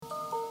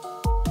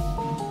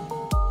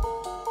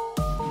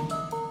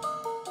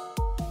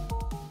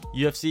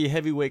UFC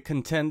heavyweight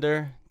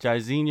contender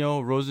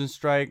Jairzinho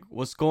Rosenstrike.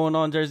 What's going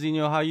on,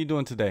 Jairzinho? How you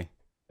doing today?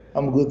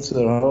 I'm good,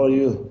 sir. How are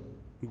you?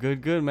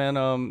 Good, good, man.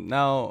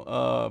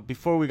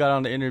 Before we got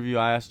on the interview,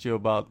 I asked you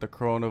about the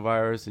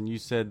coronavirus, and you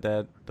said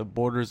that the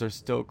borders are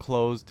still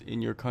closed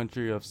in your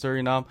country of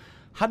Suriname.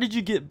 How did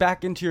you get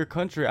back into your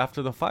country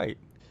after the fight?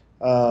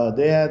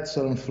 They had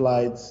certain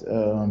flights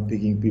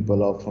picking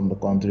people up from the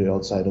country,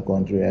 outside the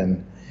country,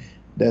 and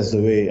that's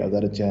the way I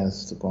got a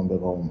chance to come back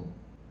home.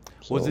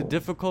 Was it So,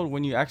 difficult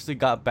when you actually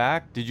got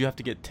back? Did you have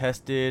to get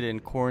tested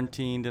and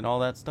quarantined and all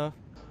that stuff?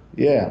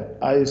 yeah,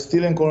 I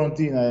still in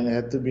quarantine. I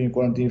had to be in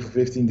quarantine for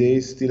 15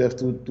 days. Still have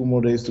two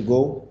more days to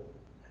go.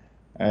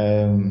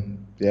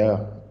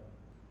 Yeah,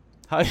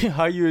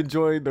 How you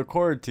enjoying the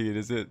quarantine?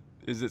 Is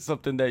it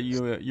something that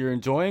you're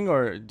enjoying,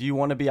 or do you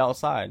want to be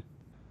outside?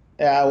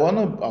 yeah. I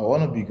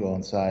wanna be go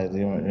inside.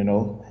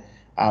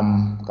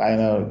 I'm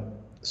kind of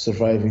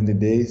surviving the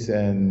days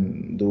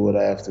and do what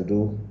I have to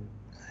do.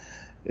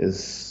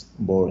 It's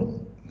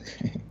boring.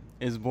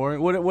 Is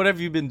boring. What have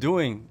you been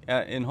doing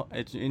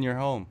in your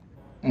home?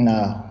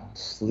 Nah,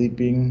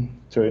 sleeping,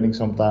 training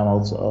sometime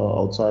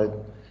outside,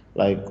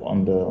 like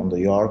on the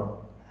yard,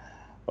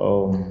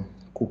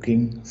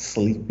 cooking,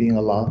 sleeping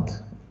a lot,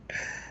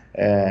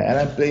 and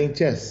I'm playing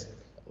chess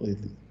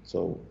lately.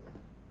 So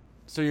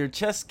So your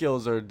chess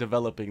skills are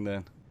developing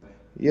then.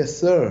 yes,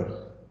 sir.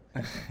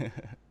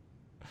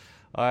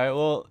 All right.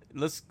 Well,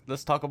 let's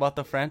talk about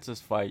the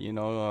Francis fight.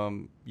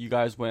 You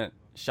guys went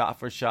shot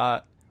for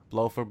shot,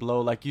 blow for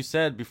blow, like you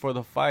said before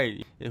the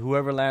fight.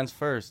 Whoever lands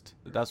first,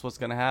 that's what's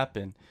gonna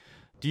happen.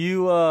 Do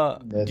you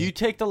That's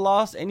take the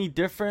loss any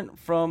different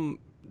from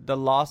the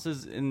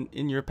losses in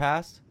your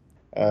past?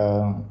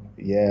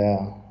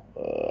 yeah.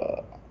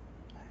 Uh,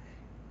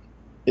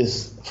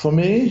 it's for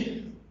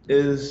me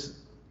is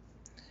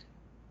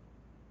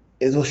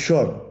it was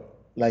short,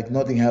 like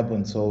nothing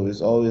happened. So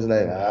it's always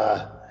like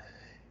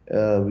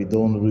we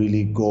don't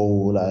really go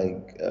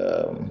like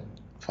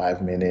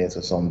 5 minutes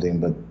or something,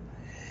 but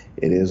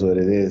it is what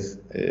it is.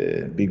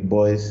 Big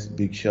boys,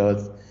 big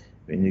shots.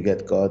 When you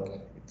get caught,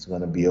 it's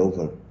gonna be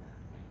over.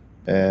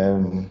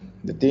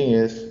 The thing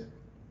is,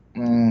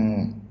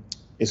 mm,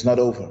 it's not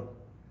over.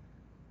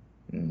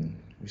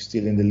 We're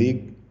still in the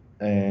league,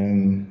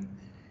 and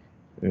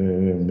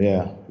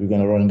yeah, we're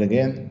gonna run it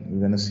again.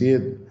 We're gonna see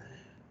it,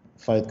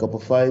 fight couple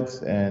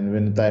fights, and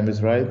when the time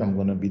is right, I'm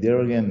gonna be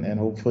there again, and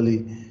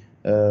hopefully,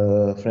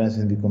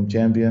 Francis become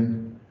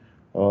champion.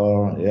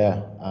 Or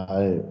yeah,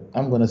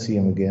 I'm gonna see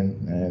him again,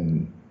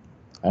 and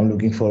I'm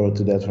looking forward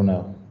to that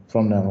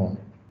from now on.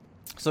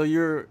 So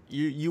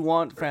you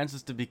want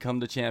Francis to become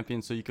the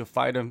champion so you can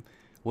fight him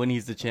when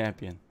he's the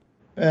champion.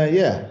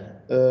 Yeah,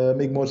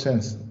 make more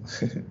sense.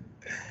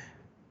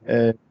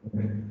 uh,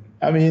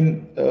 I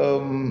mean,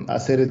 I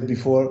said it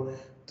before.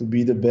 To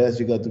be the best,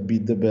 you got to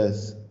beat the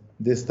best.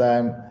 This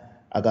time,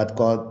 I got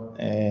caught,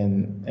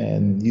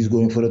 and he's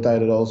going for the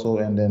title also.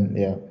 And then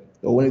yeah,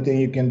 the only thing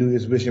you can do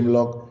is wish him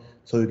luck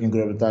so you can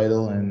grab the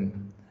title,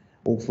 and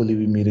hopefully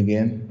we meet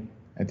again.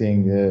 I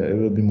think it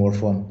will be more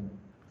fun.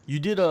 You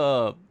did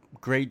a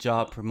great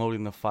job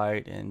promoting the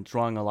fight and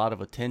drawing a lot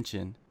of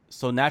attention.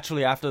 So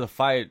naturally after the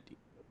fight,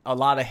 a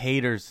lot of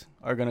haters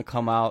are going to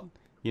come out,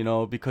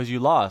 because you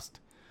lost.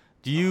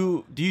 Do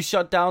you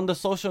shut down the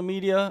social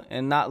media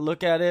and not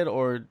look at it,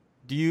 or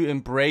do you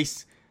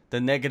embrace the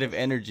negative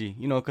energy?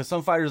 Cuz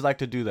some fighters like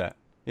to do that.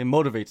 It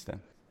motivates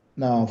them.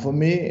 Now, for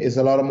me, it's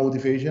a lot of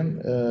motivation.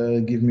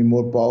 Give me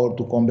more power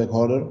to come back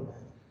harder.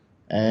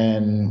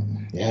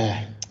 And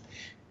yeah,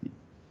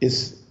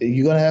 it's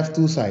you're gonna have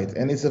two sides,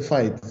 and it's a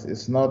fight.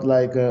 It's not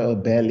like a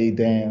belly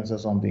dance or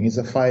something. It's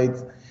a fight.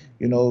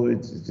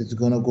 It's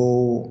gonna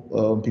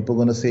go. People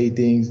gonna say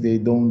things they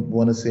don't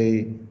want to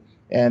say,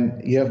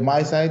 and you have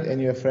my side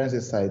and you have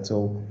Francis' side.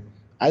 So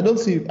I don't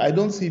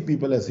see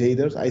people as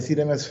haters. I see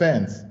them as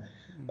fans.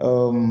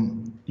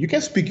 You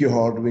can speak your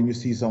heart when you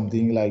see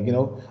something like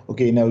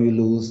okay, now you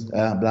lose,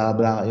 blah blah,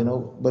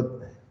 but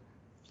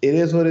it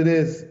is what it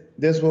is.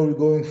 That's what we're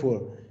going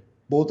for.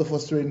 Both of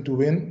us trying to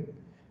win.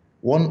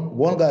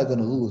 One guy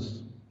gonna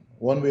lose,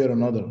 one way or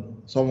another.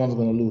 Someone's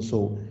gonna lose.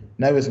 So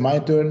now it's my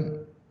turn,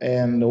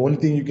 and the only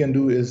thing you can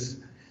do is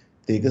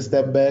take a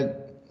step back,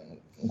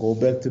 go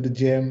back to the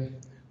gym,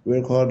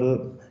 work harder.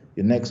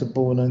 Your next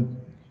opponent,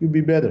 you'll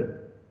be better.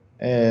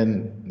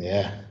 And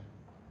yeah,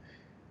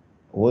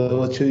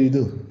 what should you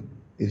do?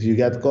 If you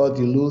get caught,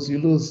 you lose. You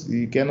lose.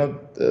 You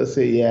cannot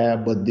say yeah,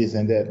 but this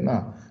and that.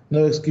 No,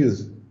 no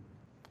excuse.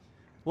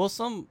 Well,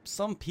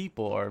 some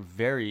people are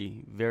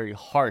very very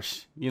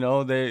harsh.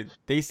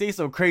 They say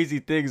some crazy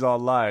things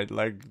online,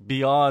 like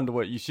beyond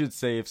what you should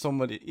say. If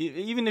somebody,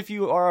 even if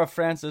you are a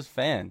Francis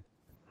fan.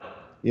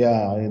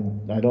 Yeah,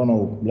 I don't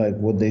know like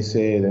what they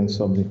said and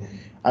something.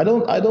 I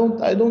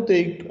don't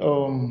take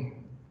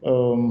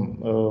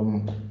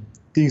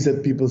things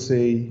that people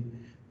say,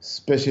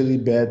 especially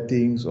bad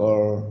things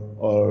or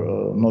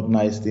not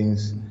nice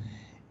things.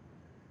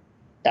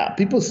 Yeah,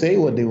 people say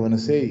what they want to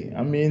say.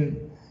 I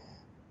mean,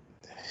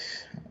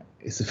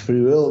 it's a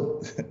free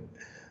will.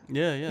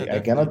 Yeah, yeah, I definitely,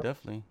 cannot.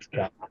 definitely.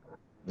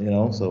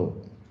 So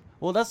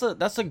Well,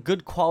 that's a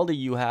good quality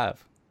you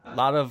have. A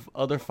lot of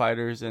other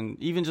fighters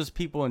and even just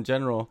people in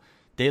general,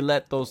 they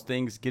let those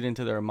things get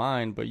into their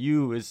mind, but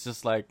you, it's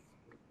just like,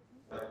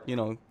 you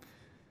know,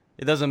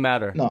 it doesn't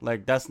matter. no,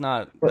 Like that's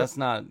not but that's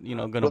not,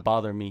 gonna but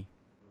bother me.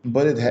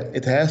 but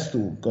it has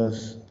to,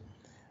 because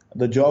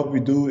the job we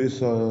do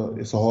is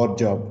a hard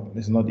job.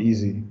 It's not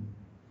easy,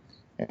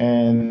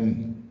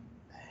 and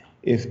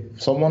if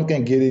someone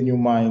can get in your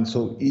mind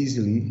so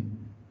easily,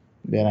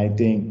 then I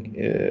think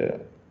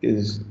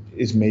is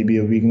maybe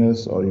a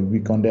weakness, or you're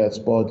weak on that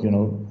spot.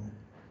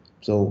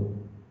 So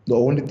the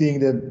only thing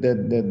that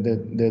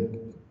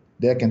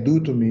can do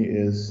to me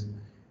is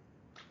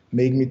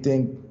make me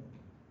think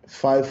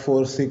 5,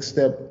 4, 6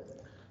 step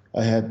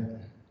ahead.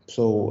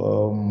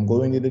 So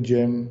going to the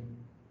gym,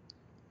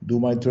 do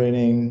my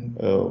training.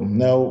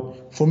 Now,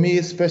 for me,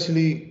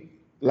 especially,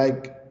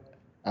 like,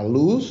 I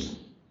lose,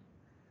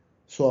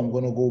 so I'm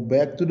gonna go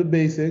back to the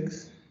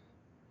basics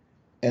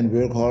and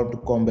work hard to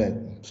come back.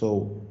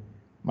 So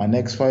my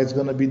next fight's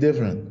gonna be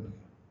different.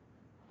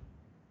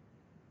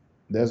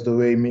 That's the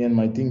way me and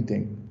my team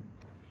think.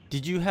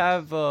 Did you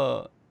have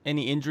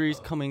any injuries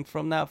coming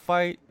from that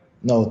fight?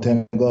 No,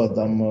 thank God,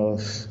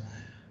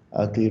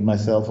 I cleared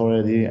myself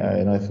already. I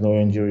have no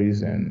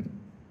injuries, and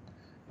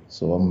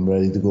so I'm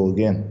ready to go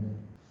again.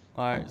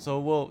 All right. So,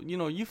 well,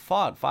 you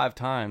fought 5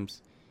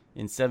 times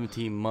in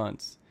 17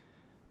 months.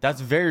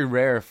 That's very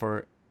rare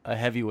for a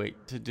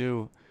heavyweight to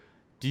do.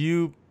 Do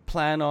you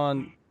plan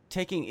on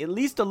taking at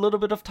least a little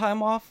bit of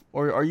time off,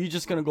 or are you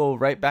just gonna go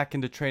right back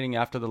into training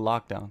after the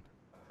lockdown?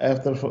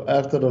 After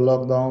the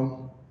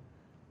lockdown,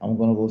 I'm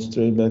gonna go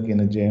straight back in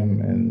the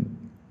gym, and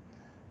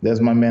that's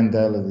my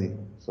mentality.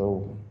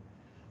 So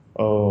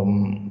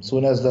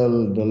soon as the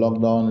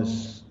lockdown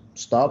is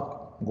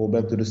stopped, go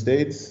back to the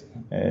States,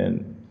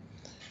 and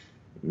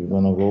we're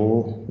gonna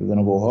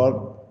go hard,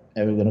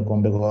 and we're gonna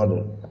come back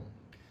harder.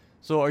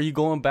 So, are you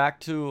going back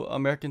to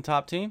American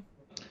Top Team?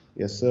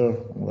 Yes, sir.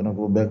 I'm gonna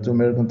go back to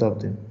American Top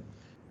Team.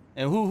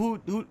 And who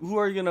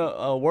are you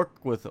gonna work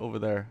with over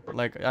there?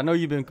 Like I know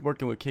you've been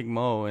working with King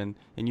Mo and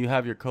you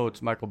have your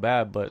coach Michael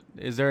Babb, but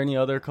is there any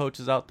other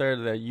coaches out there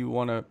that you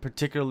want to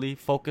particularly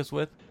focus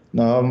with?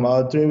 Now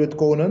I train with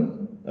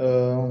Conan,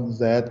 the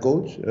head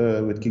coach,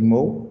 with King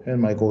Mo,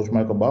 and my coach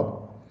Michael Babb,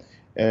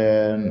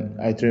 and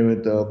I train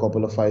with a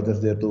couple of fighters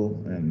there too.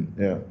 And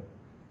yeah,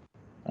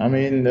 I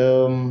mean,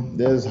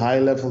 there's high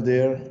level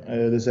there.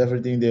 There's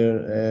everything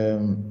there.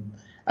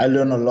 I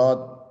learn a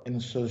lot in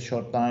such a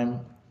short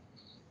time.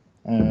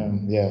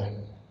 Yeah,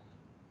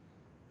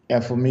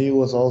 and for me, it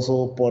was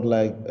also part,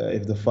 like,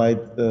 if the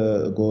fight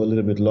go a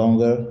little bit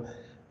longer,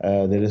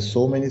 there is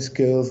so many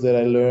skills that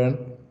I learned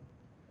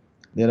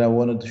that I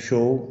wanted to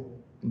show,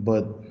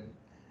 but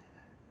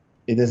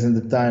it isn't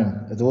the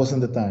time. It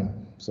wasn't the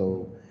time.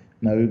 So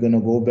now we're gonna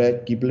go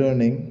back, keep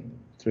learning,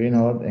 train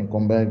hard, and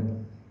come back.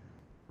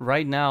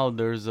 Right now,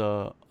 there's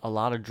a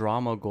lot of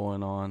drama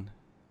going on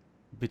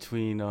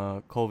between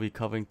Colby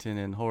Covington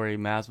and Jorge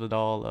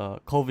Masvidal.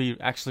 Colby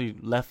actually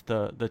left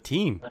the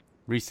team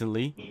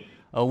recently.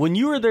 When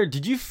you were there,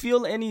 did you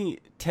feel any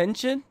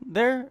tension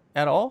there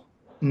at all?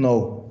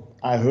 No,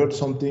 I heard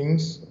some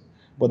things,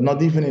 but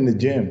not even in the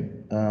gym.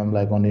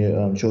 Like on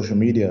the social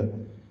media,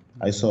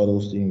 I saw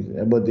those things.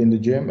 But in the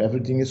gym,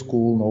 everything is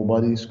cool.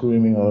 Nobody's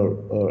screaming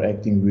or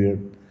acting weird.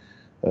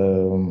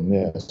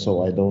 Yeah,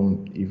 so I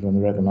don't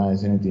even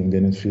recognize anything.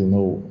 Didn't feel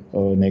no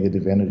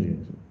negative energy.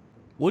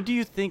 What do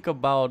you think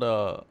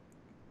about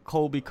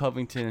Colby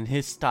Covington and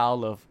his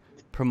style of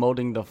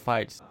promoting the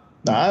fights?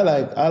 Now, I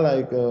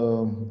like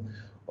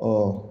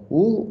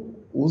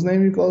whose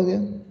name you call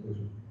again?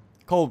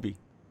 Colby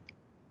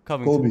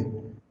Covington. Kobe.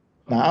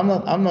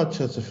 Now I'm not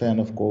such a fan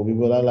of Kobe,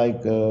 but I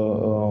like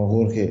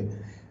Jorge.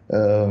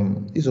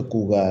 He's a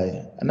cool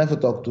guy. I never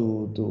talked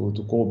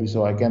to Kobe,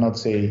 so I cannot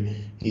say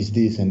he's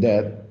this and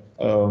that.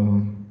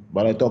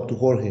 But I talked to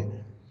Jorge,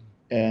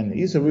 and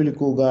he's a really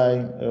cool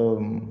guy.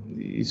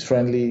 He's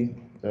friendly.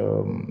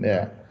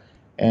 Yeah,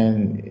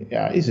 and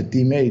yeah, he's a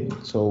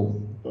teammate. So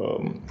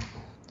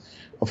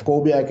of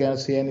Kobe, I can't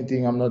say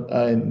anything.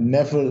 I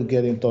never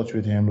get in touch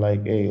with him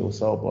like, hey,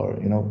 what's up, or.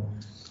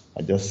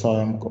 I just saw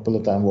him a couple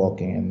of times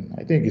walking, and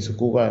I think he's a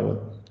cool guy,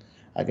 but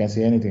I can't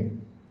say anything.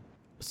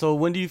 So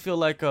when do you feel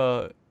like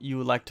you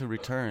would like to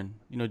return?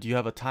 Do you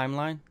have a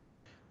timeline?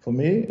 For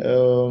me,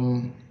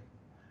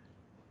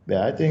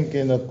 yeah, I think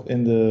in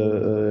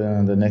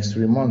the next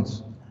 3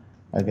 months,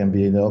 I can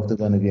be in the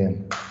octagon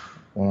again,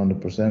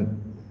 100%.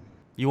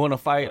 You want to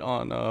fight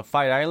on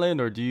Fight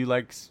Island, or do you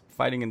like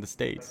fighting in the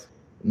States?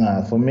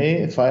 Nah, for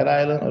me, Fire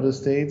Island or the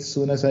States,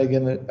 soon as I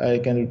can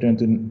return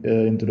to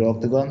into the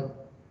octagon,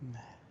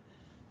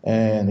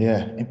 and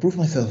yeah, improve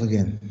myself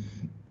again.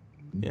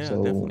 Yeah,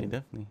 definitely, So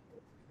definitely.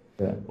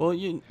 yeah. Well,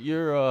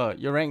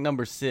 you're ranked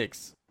number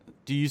 6.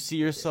 Do you see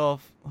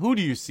yourself? Who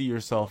do you see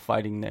yourself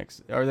fighting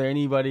next? Are there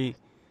any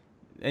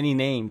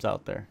names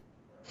out there?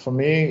 For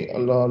me,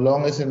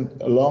 long as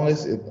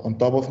it on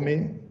top of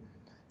me,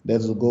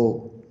 that's the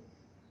goal.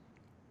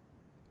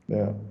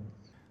 Yeah.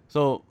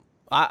 So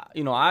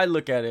I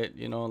look at it,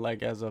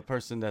 like as a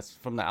person that's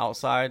from the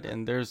outside,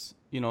 and there's,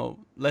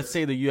 let's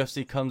say the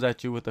UFC comes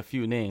at you with a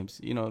few names,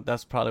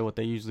 that's probably what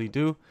they usually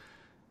do.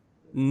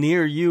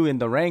 Near you in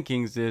the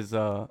rankings is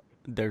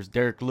there's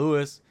Derek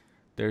Lewis,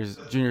 there's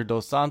Junior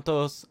Dos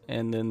Santos,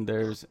 and then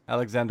there's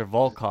Alexander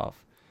Volkov.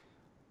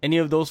 Any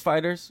of those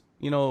fighters,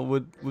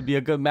 would be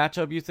a good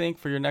matchup, you think,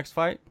 for your next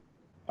fight?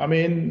 I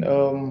mean,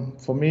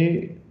 for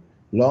me,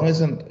 long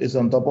is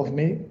on top of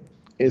me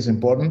is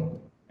important,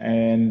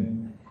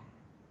 and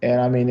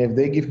I mean, if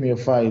they give me a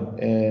fight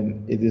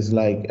and it is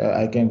like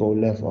I can go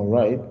left or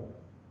right,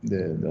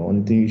 the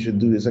only thing you should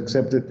do is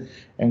accept it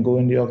and go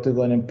in the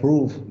octagon and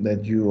prove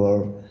that you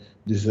are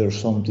deserve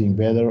something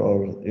better,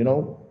 or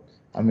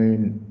I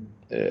mean,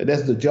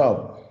 that's the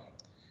job.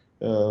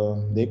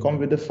 They come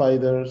with the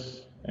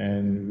fighters,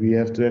 and we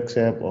have to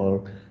accept,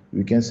 or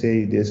we can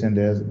say this and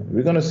that.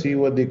 We're gonna see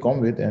what they come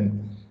with,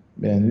 and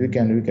we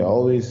can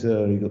always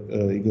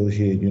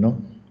negotiate,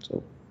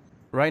 So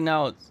Right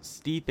now,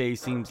 Stipe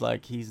seems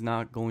like he's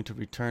not going to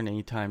return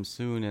anytime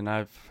soon, and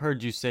I've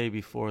heard you say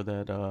before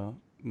that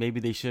maybe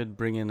they should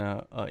bring in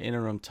a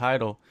interim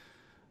title.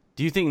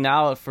 Do you think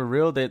now, for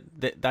real,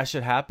 that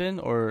should happen,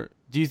 or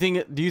do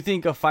you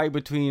think a fight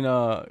between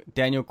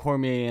Daniel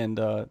Cormier and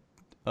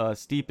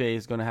Stipe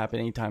is going to happen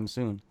anytime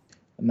soon?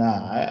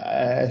 nah,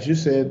 as you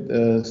said,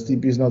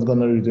 Stipe is not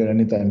gonna return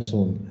anytime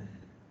soon.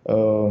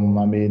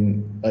 I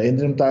mean, an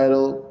interim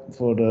title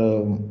for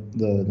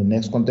the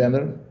next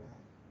contender,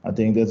 I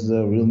think that's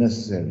real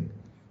necessary.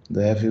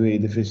 The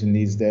heavyweight division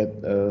needs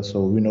that,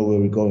 so we know where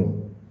we're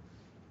going.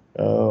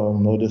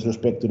 No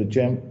disrespect to the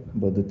champ,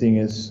 but the thing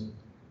is,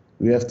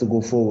 we have to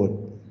go forward.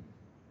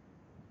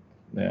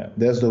 Yeah,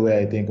 that's the way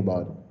I think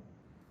about it.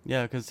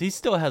 Yeah, because he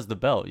still has the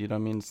belt. You know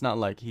what I mean? It's not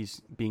like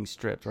he's being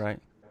stripped, right?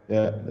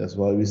 Yeah, that's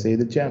why we say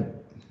the champ.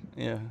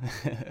 Yeah,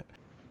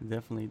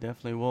 definitely,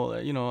 definitely.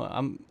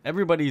 Well,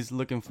 everybody's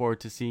looking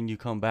forward to seeing you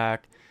come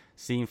back,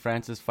 seeing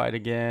Francis fight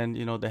again.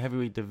 The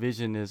heavyweight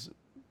division is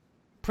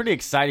pretty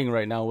exciting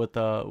right now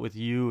with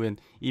you and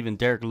even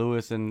Derek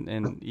Lewis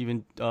and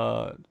even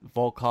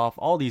Volkov,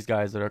 all these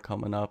guys that are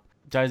coming up.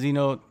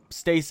 Jairzinho,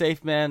 stay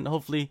safe, man.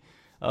 Hopefully,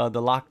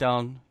 the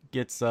lockdown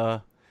gets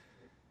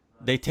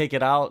they take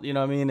it out, you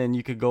know what I mean, and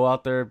you could go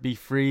out there, be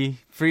free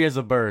as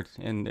a bird,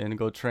 and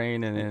go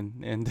train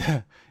and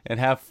and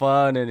have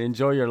fun and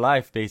enjoy your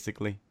life,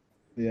 basically.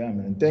 Yeah,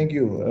 man. Thank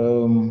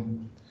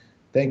you.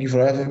 Thank you for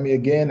having me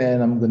again,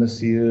 and I'm gonna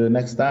see you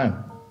next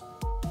time.